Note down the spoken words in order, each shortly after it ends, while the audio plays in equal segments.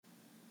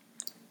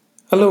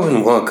Hello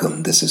and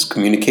welcome. This is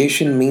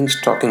Communication Means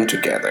Talking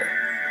Together.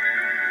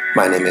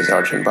 My name is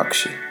Arjun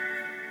Bakshi.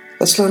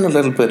 Let's learn a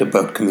little bit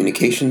about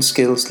communication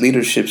skills,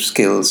 leadership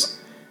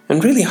skills,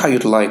 and really how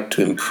you'd like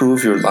to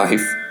improve your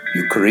life,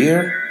 your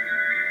career,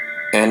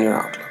 and your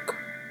outlook.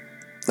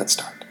 Let's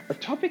start. A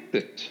topic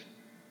that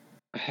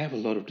I have a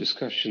lot of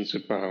discussions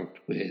about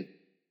with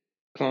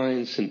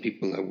clients and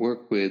people I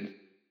work with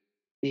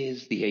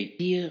is the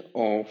idea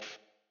of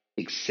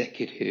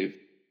executive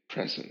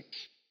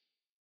presence.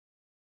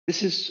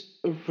 This is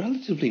a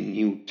relatively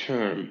new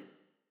term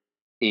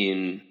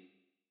in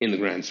the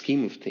grand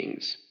scheme of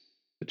things.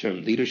 The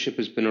term leadership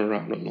has been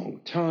around a long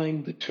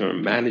time. The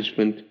term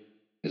management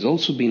has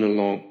also been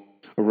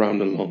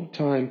around a long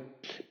time.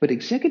 But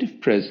executive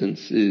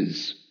presence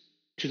is,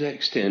 to that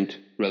extent,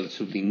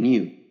 relatively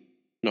new,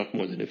 not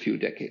more than a few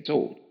decades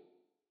old.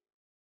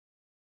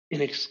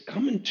 And it's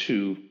come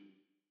into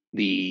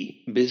the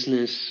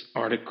business,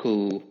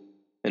 article,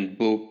 and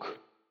book,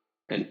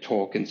 and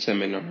talk and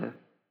seminar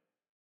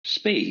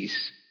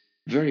space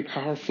very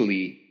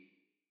powerfully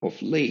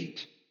of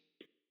late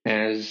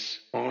as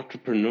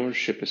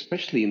entrepreneurship,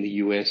 especially in the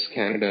US,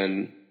 Canada,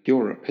 and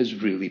Europe,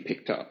 has really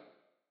picked up.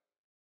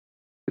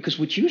 Because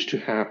what used to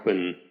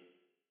happen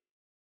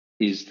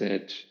is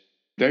that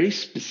very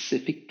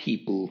specific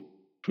people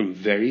from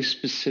very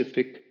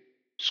specific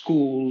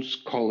schools,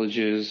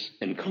 colleges,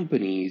 and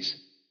companies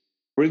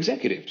were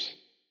executives.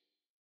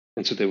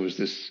 And so there was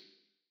this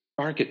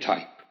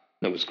archetype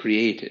that was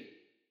created.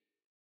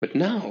 But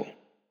now,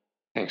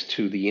 thanks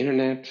to the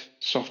internet,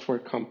 software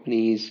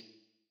companies,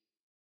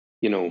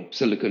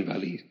 Silicon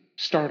Valley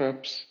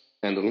startups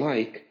and the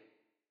like,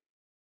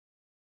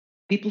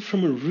 people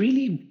from a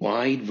really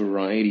wide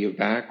variety of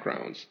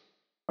backgrounds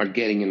are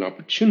getting an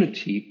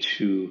opportunity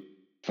to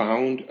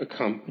found a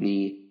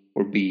company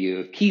or be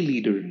a key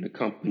leader in a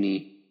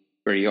company,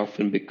 very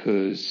often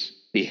because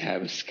they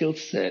have a skill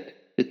set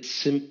that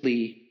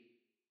simply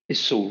is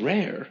so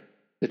rare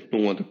that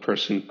no other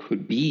person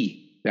could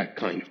be that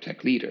kind of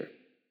tech leader.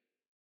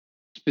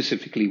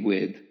 Specifically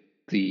with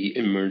the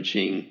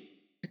emerging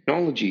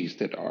technologies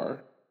that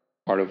are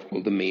part of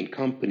all the main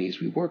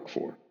companies we work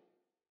for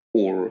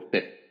or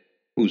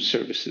whose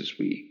services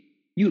we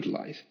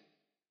utilize.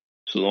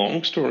 So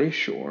long story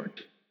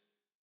short,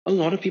 a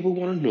lot of people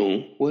want to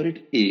know what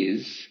it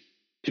is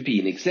to be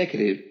an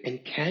executive,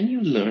 and can you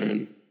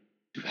learn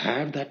to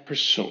have that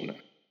persona,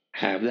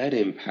 have that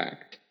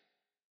impact,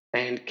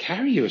 and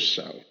carry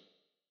yourself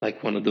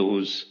like one of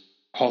those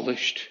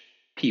polished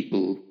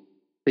people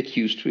that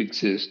used to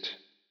exist,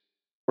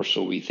 or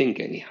so we think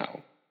anyhow,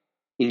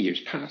 in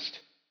years past.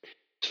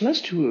 So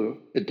let's do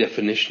a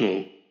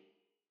definitional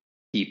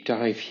deep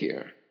dive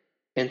here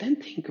and then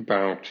think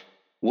about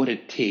what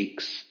it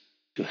takes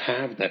to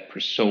have that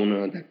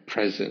persona, that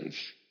presence,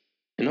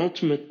 and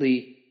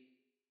ultimately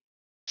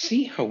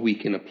see how we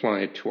can apply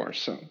it to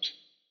ourselves.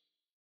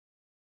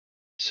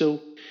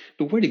 So,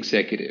 the word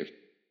executive,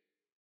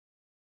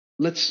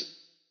 let's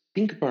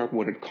think about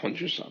what it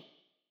conjures up.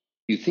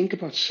 You think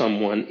about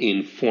someone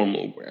in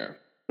formal wear,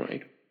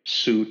 right?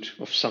 Suit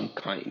of some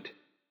kind,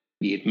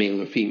 be it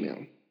male or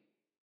female.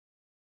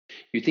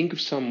 You think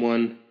of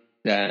someone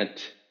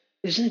that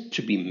isn't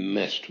to be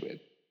messed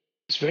with.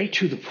 It's very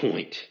to the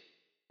point,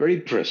 very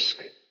brisk,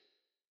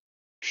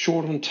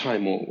 short on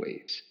time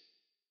always,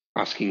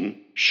 asking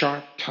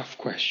sharp, tough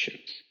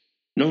questions,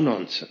 no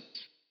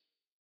nonsense,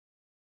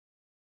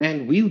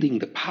 and wielding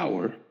the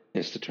power,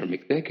 as the term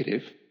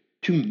executive,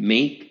 to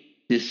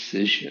make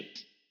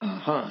decisions.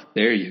 Aha,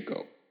 there you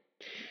go.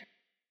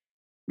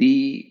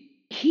 The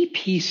key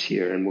piece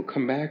here, and we'll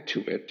come back to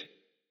it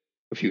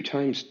a few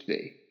times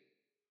today,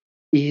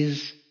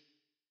 is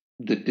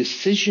the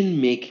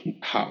decision-making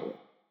power.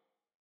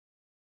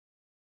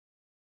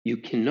 You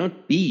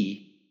cannot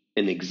be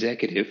an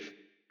executive,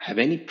 have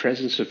any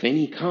presence of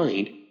any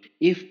kind,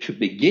 if to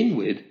begin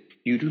with,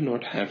 you do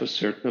not have a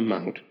certain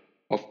amount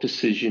of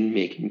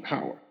decision-making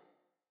power.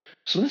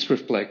 So let's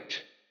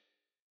reflect,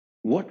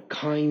 what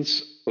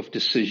kinds of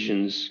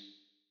decisions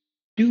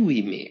do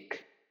we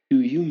make? Do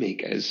you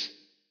make as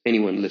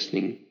anyone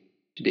listening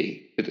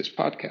today to this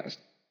podcast?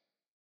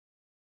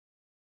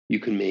 You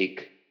can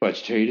make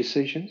budgetary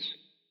decisions.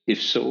 If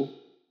so,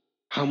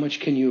 how much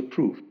can you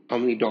approve? How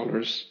many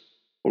dollars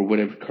or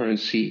whatever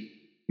currency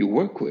you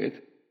work with,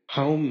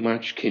 how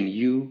much can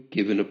you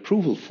give an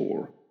approval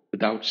for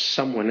without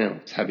someone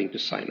else having to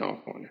sign off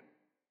on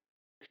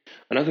it?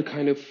 Another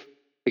kind of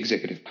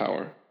executive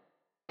power,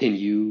 can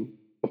you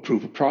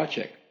approve a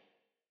project?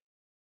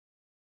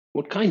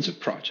 What kinds of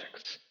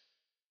projects?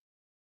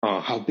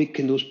 How big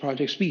can those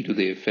projects be? Do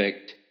they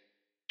affect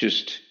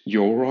just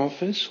your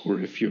office? Or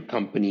if your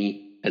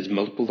company has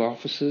multiple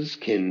offices,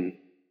 can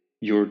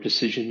your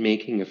decision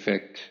making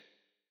affect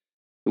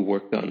the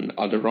work done in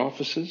other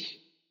offices?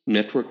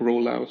 Network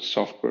rollouts,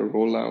 software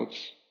rollouts,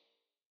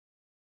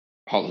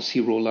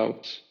 policy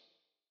rollouts?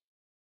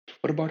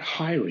 What about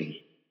hiring,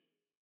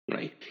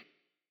 right?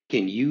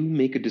 Can you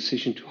make a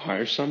decision to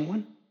hire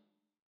someone?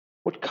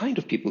 What kind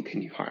of people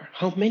can you hire?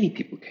 How many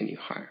people can you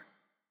hire?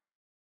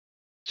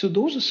 So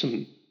those are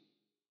some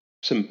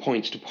some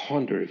points to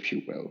ponder, if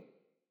you will.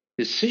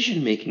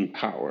 Decision-making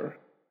power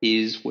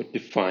is what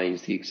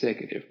defines the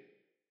executive.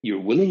 Your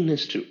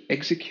willingness to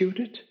execute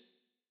it,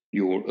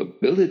 your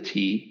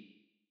ability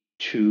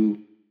to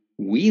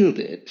wield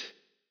it,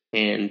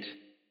 and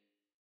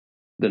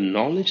the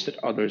knowledge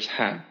that others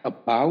have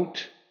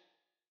about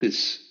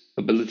this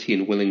ability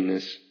and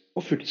willingness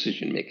of your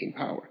decision-making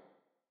power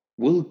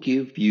will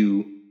give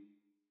you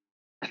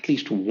at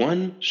least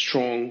one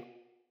strong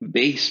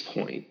base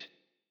point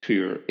to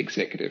your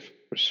executive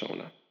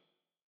persona.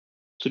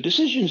 So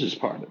decisions is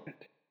part of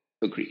it.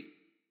 Agreed.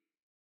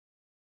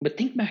 But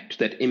think back to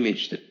that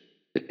image,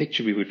 the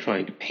picture we were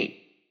trying to paint.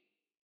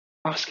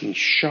 Asking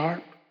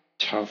sharp,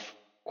 tough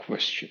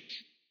questions.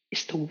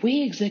 It's the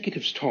way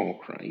executives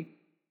talk, right?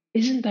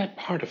 Isn't that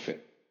part of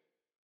it?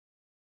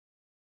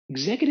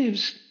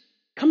 Executives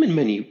come in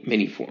many,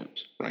 many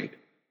forms, right?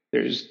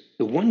 There's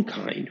the one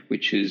kind,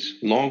 which is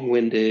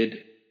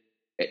long-winded,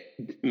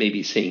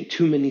 maybe saying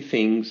too many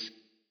things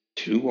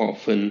too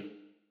often,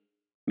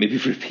 maybe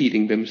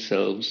repeating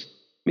themselves,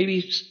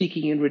 maybe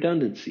speaking in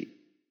redundancy.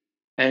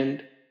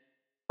 And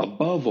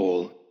above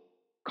all,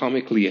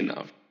 comically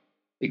enough,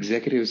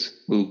 executives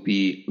will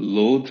be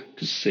loath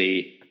to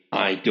say,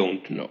 I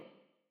don't know.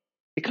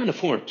 They can't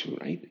afford to,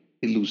 right?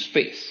 They lose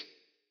face.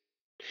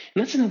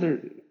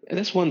 And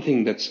that's one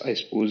thing that's, I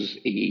suppose,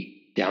 a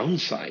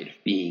downside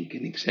of being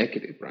an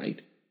executive, right?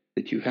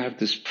 That you have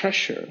this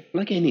pressure,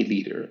 like any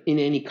leader in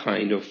any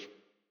kind of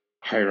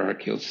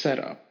hierarchical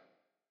setup.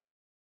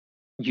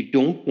 You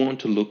don't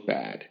want to look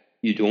bad.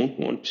 You don't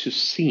want to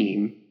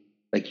seem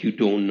like you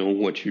don't know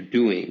what you're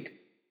doing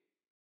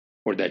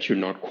or that you're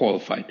not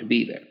qualified to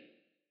be there.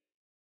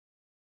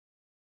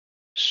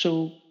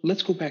 So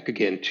let's go back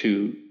again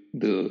to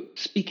the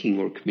speaking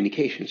or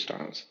communication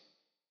styles.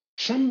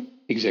 Some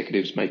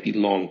executives might be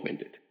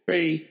long-winded,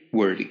 very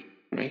wordy,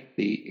 right?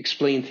 They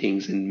explain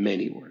things in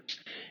many words.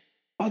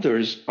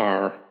 Others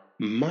are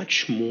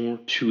much more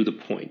to the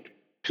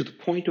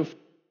point of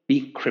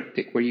being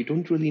cryptic, where you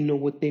don't really know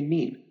what they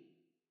mean,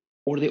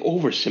 or they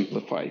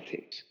oversimplify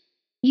things.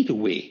 Either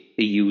way,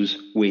 they use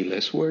way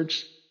less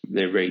words,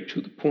 they're very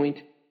to the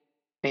point,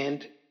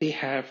 and they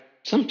have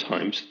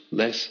sometimes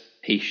less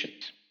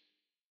patience.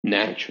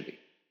 Naturally,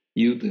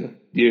 you, the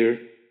dear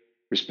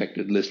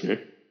respected listener,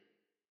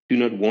 do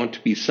not want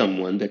to be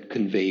someone that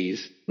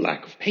conveys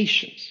lack of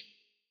patience.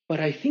 But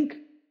I think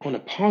on a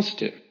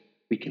positive,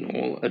 we can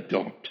all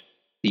adopt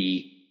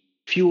the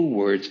fewer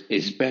words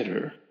is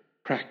better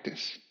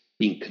practice,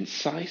 being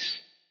concise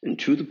and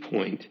to the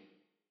point,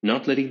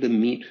 not letting the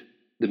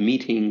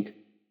meeting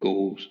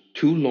go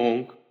too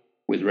long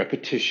with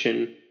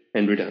repetition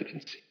and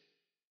redundancy.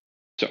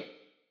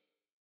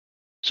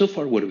 So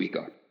far, what do we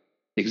got?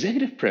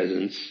 Executive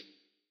presence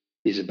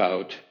is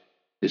about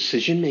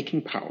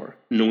decision-making power,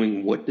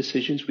 knowing what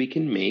decisions we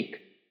can make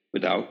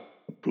without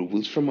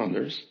approvals from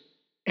others,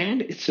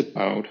 and it's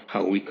about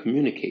how we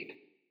communicate.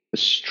 A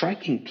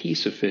striking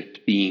piece of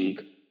it being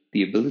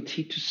the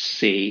ability to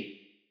say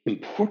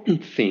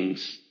important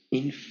things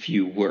in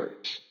few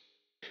words.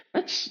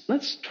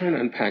 Let's try and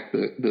unpack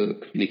the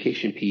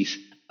communication piece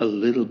a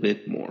little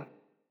bit more.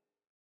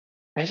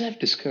 As I've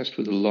discussed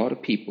with a lot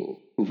of people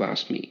who've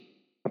asked me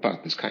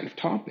about this kind of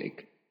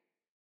topic,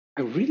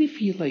 I really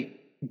feel like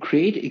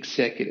great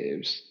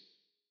executives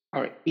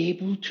are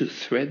able to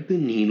thread the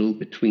needle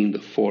between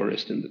the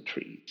forest and the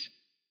trees.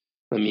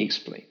 Let me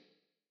explain.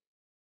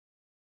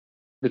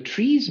 The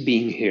trees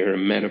being here a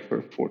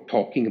metaphor for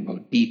talking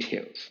about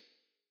details,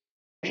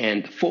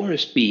 and the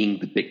forest being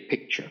the big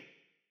picture.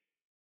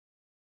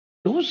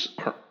 Those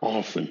are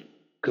often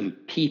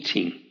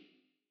competing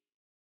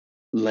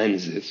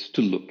lenses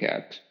to look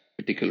at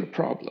a particular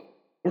problem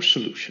or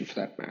solution for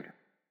that matter.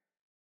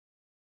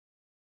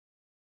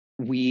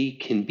 We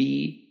can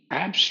be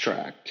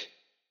abstract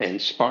and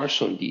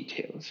sparse on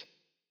details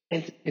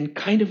and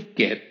kind of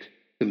get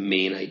the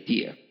main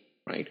idea,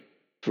 right?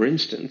 For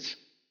instance,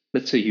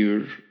 let's say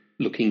you're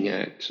looking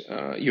at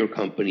your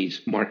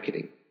company's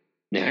marketing.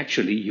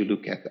 Naturally, you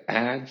look at the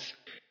ads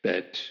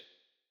that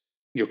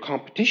your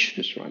competition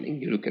is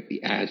running, you look at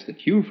the ads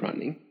that you're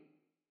running,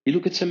 you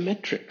look at some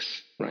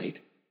metrics, right?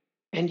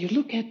 And you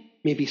look at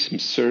maybe some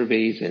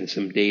surveys and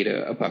some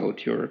data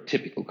about your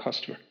typical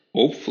customer.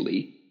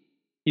 Hopefully,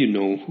 you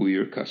know who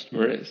your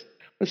customer is.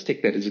 Let's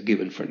take that as a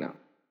given for now.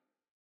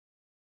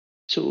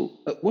 So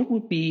what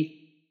would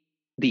be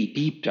the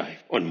deep dive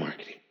on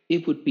marketing?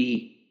 It would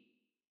be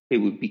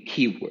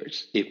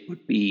keywords. It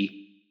would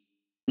be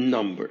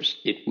numbers.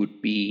 It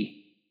would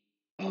be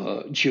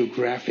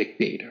geographic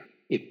data.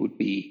 It would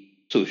be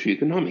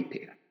socioeconomic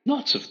data.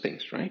 Lots of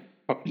things, right?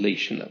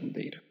 Population level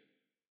data.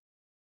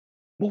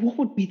 Well, what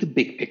would be the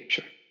big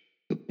picture?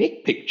 The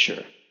big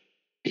picture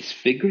is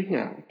figuring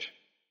out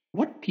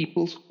what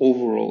people's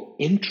overall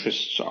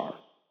interests are,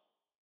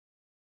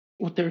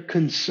 what their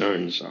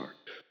concerns are,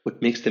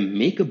 what makes them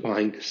make a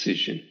buying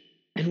decision,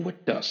 and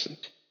what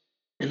doesn't.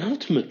 And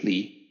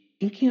ultimately,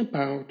 thinking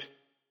about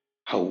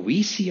how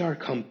we see our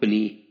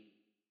company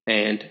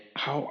and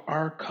how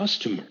our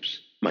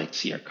customers might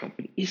see our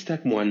company. Is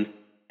that one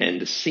and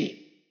the same?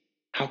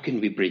 How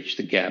can we bridge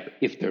the gap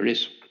if there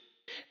is one?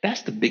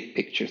 That's the big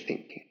picture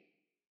thinking.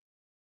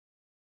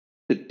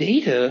 The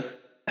data,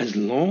 as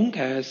long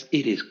as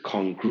it is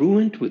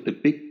congruent with the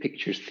big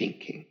picture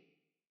thinking,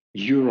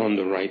 you're on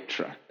the right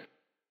track.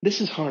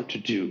 This is hard to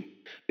do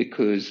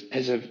because,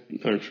 as I've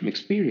learned from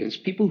experience,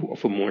 people who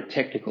have a more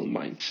technical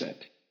mindset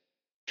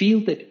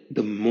feel that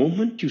the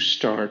moment you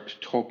start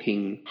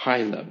talking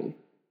high level,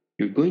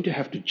 you're going to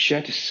have to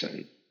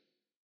jettison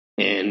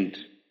and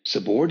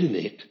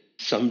subordinate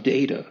some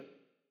data,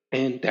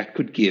 and that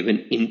could give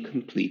an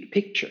incomplete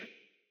picture.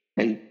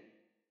 And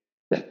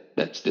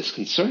that's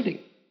disconcerting,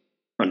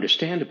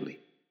 understandably.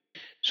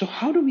 So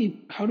how do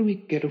we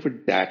get over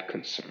that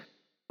concern,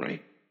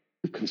 right?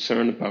 The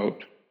concern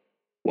about,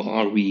 well,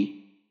 are we,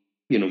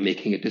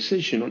 making a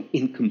decision on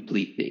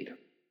incomplete data?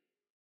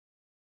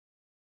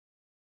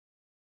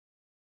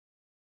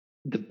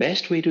 The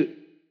best way to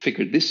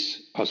figure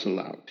this puzzle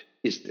out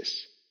is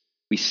this.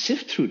 We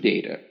sift through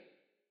data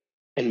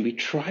and we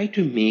try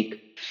to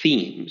make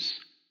themes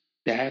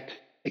that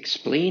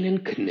explain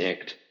and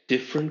connect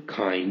different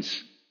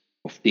kinds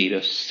of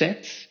data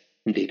sets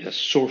and data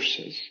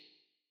sources,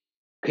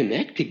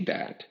 connecting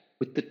that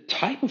with the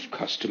type of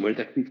customer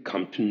that we've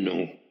come to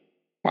know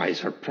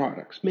buys our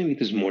products. Maybe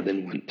there's more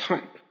than one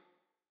type.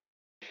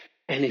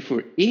 And if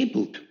we're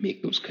able to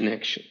make those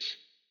connections,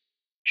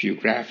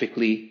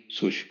 geographically,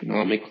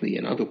 socioeconomically,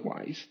 and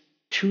otherwise,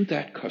 to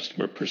that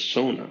customer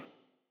persona,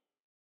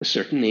 a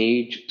certain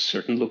age, a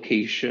certain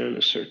location,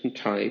 a certain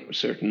type, a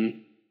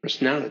certain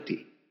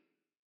personality,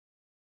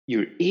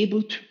 you're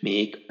able to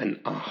make an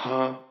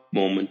aha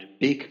moment,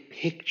 big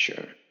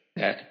picture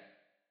that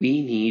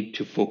we need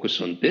to focus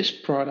on this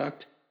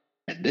product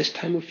at this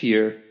time of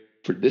year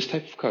for this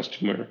type of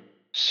customer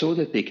so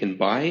that they can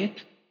buy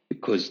it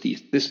because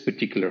this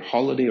particular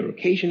holiday or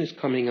occasion is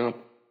coming up,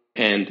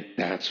 and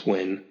that's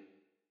when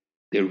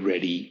they're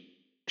ready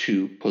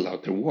to pull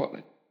out their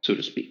wallet, so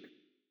to speak.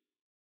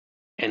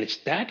 And it's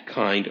that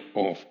kind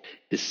of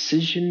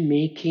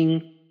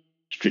decision-making,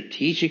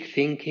 strategic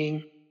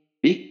thinking,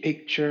 big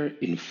picture,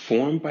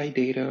 informed by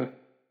data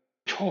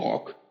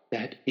talk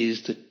that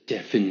is the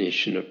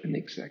definition of an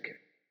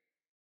executive.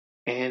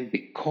 And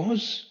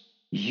because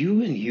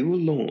you and you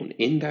alone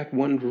in that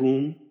one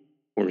room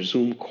or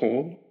Zoom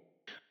call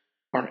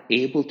are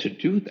able to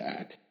do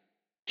that,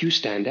 you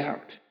stand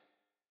out.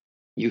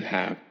 You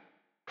have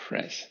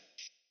presence.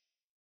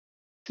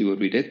 See what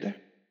we did there?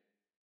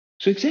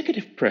 So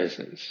executive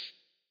presence,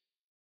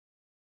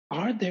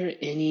 are there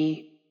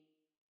any,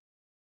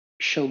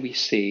 shall we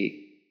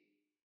say,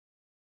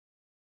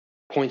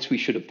 points we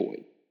should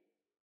avoid?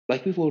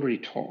 Like we've already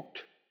talked,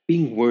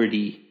 being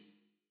wordy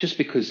just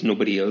because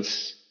nobody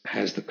else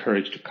has the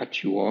courage to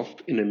cut you off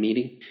in a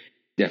meeting,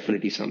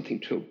 definitely something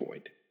to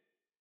avoid.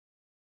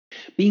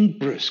 Being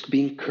brusque,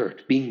 being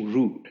curt, being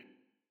rude,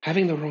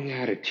 having the wrong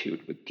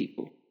attitude with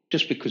people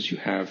just because you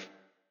have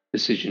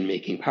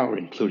decision-making power,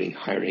 including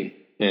hiring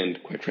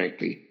and, quite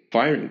frankly,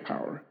 firing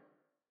power.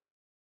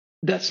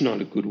 That's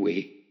not a good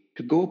way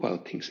to go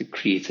about things. It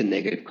creates a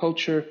negative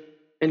culture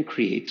and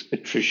creates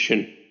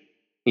attrition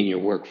in your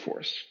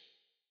workforce.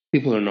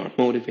 People are not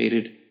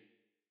motivated.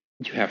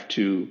 You have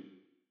to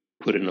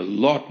put in a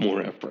lot more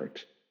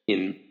effort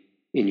in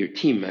your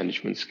team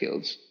management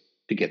skills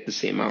to get the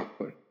same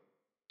output.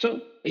 So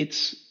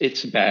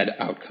it's a bad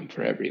outcome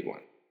for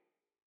everyone.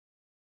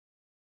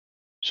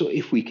 So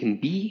if we can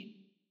be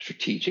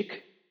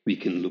strategic, we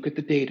can look at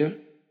the data,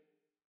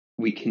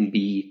 we can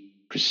be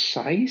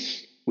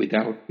precise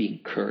without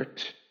being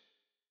curt,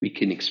 we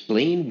can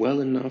explain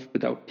well enough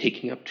without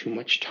taking up too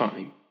much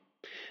time,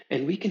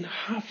 and we can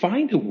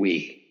find a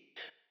way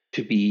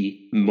to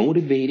be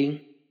motivating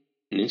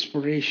and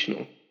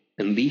inspirational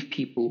and leave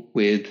people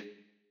with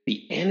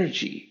the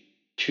energy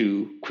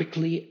to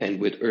quickly and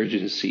with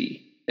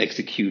urgency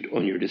execute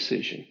on your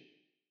decision.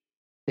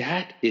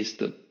 That is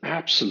the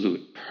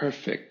absolute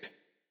perfect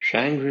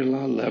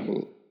Shangri-La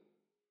level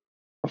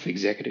of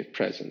executive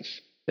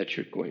presence that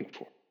you're going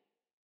for.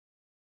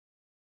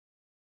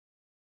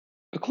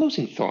 A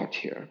closing thought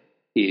here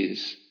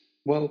is,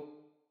 well,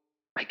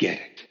 I get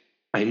it.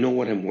 I know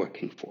what I'm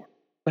working for.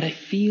 But I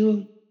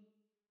feel,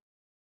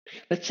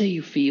 let's say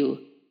you feel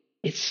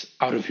it's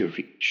out of your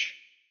reach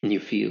and you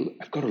feel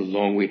I've got a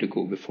long way to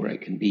go before I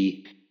can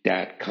be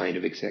that kind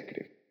of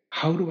executive.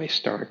 How do I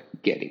start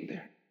getting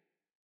there?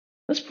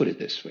 Let's put it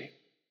this way.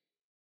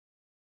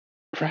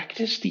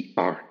 Practice the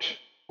art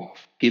of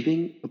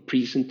giving a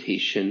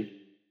presentation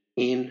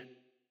in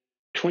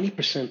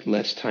 20%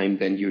 less time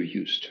than you're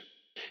used to.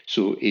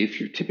 So if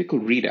your typical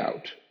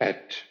readout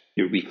at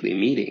your weekly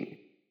meeting,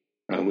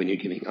 when you're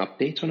giving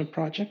updates on a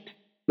project,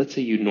 let's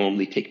say you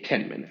normally take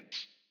 10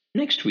 minutes.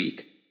 Next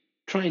week,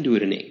 try and do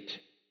it in 8.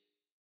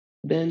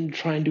 Then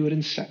try and do it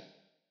in 7,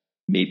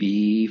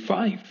 maybe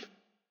 5,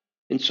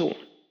 and so on.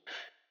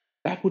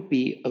 That would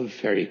be a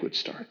very good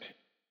start,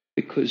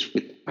 because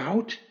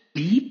without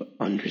deep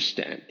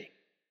understanding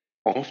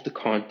of the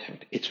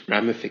content, its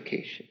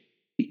ramification,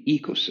 the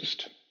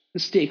ecosystem, the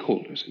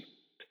stakeholders,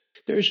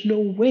 there is no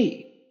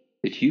way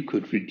that you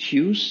could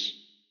reduce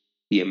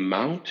the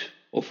amount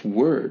of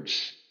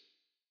words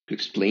to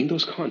explain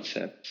those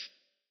concepts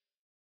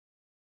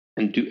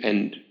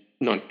and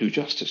not do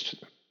justice to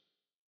them.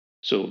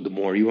 So the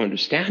more you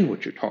understand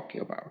what you're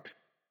talking about,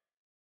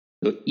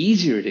 the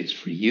easier it is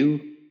for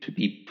you to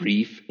be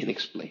brief in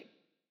explaining.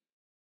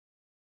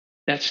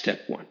 That's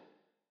step one.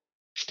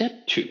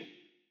 Step two,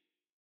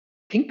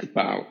 think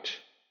about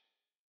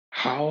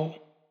how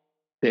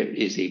there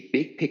is a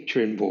big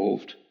picture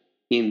involved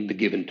in the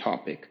given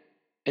topic,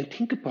 and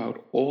think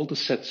about all the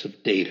sets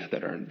of data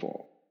that are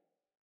involved.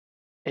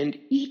 And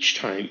each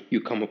time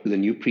you come up with a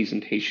new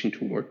presentation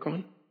to work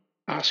on,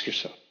 ask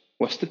yourself,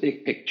 what's the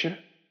big picture?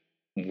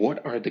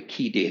 What are the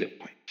key data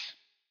points?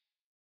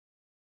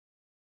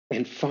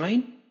 And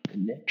find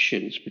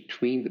connections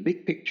between the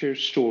big picture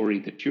story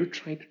that you're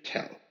trying to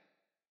tell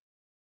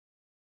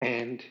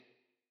and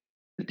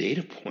the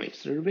data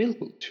points that are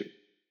available to you.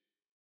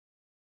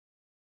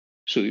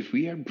 So if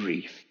we are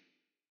brief,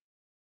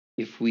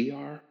 if we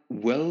are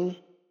well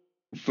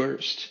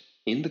versed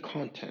in the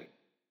content,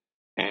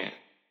 and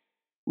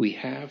we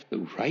have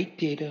the right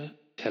data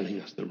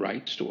telling us the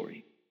right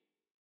story,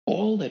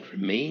 all that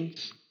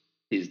remains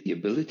is the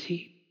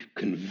ability to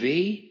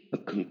convey a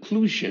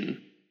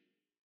conclusion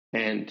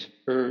and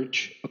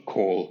urge a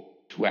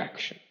call to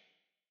action.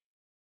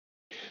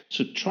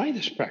 So try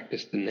this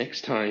practice the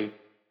next time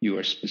you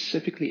are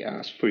specifically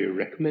asked for your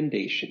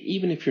recommendation,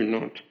 even if you're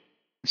not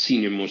the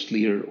senior most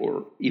leader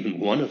or even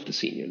one of the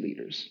senior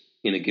leaders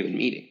in a given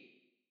meeting.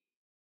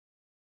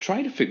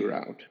 Try to figure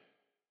out,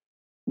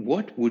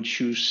 what would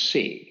you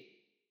say?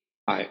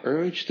 I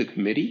urge the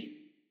committee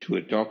to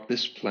adopt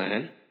this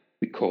plan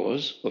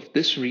because of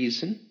this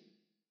reason.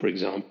 For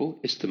example,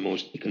 it's the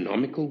most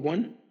economical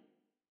one.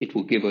 It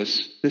will give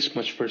us this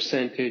much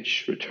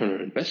percentage return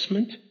on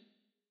investment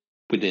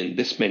within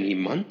this many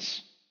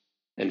months.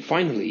 And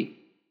finally,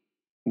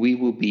 we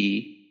will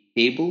be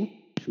able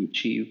to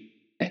achieve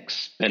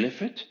X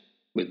benefit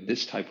with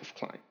this type of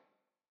client.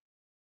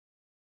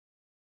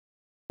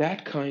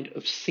 That kind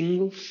of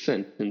single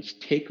sentence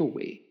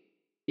takeaway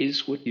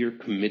is what your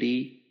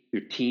committee,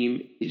 your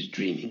team is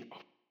dreaming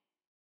of.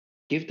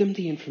 Give them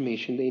the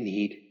information they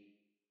need,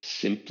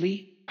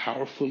 simply,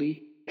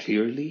 powerfully,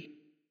 clearly,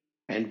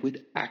 and with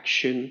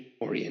action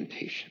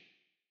orientation.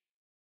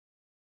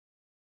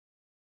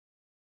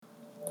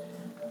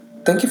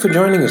 Thank you for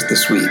joining us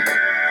this week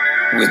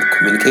with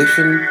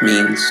Communication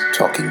Means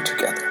Talking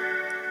Together.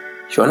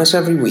 Join us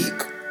every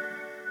week,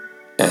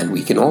 and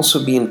we can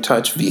also be in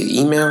touch via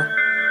email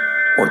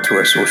or through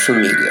our social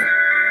media.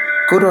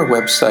 Go to our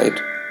website,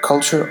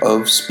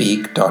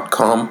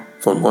 cultureofspeak.com,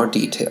 for more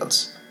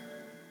details.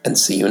 And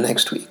see you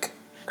next week.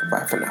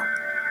 Goodbye for now.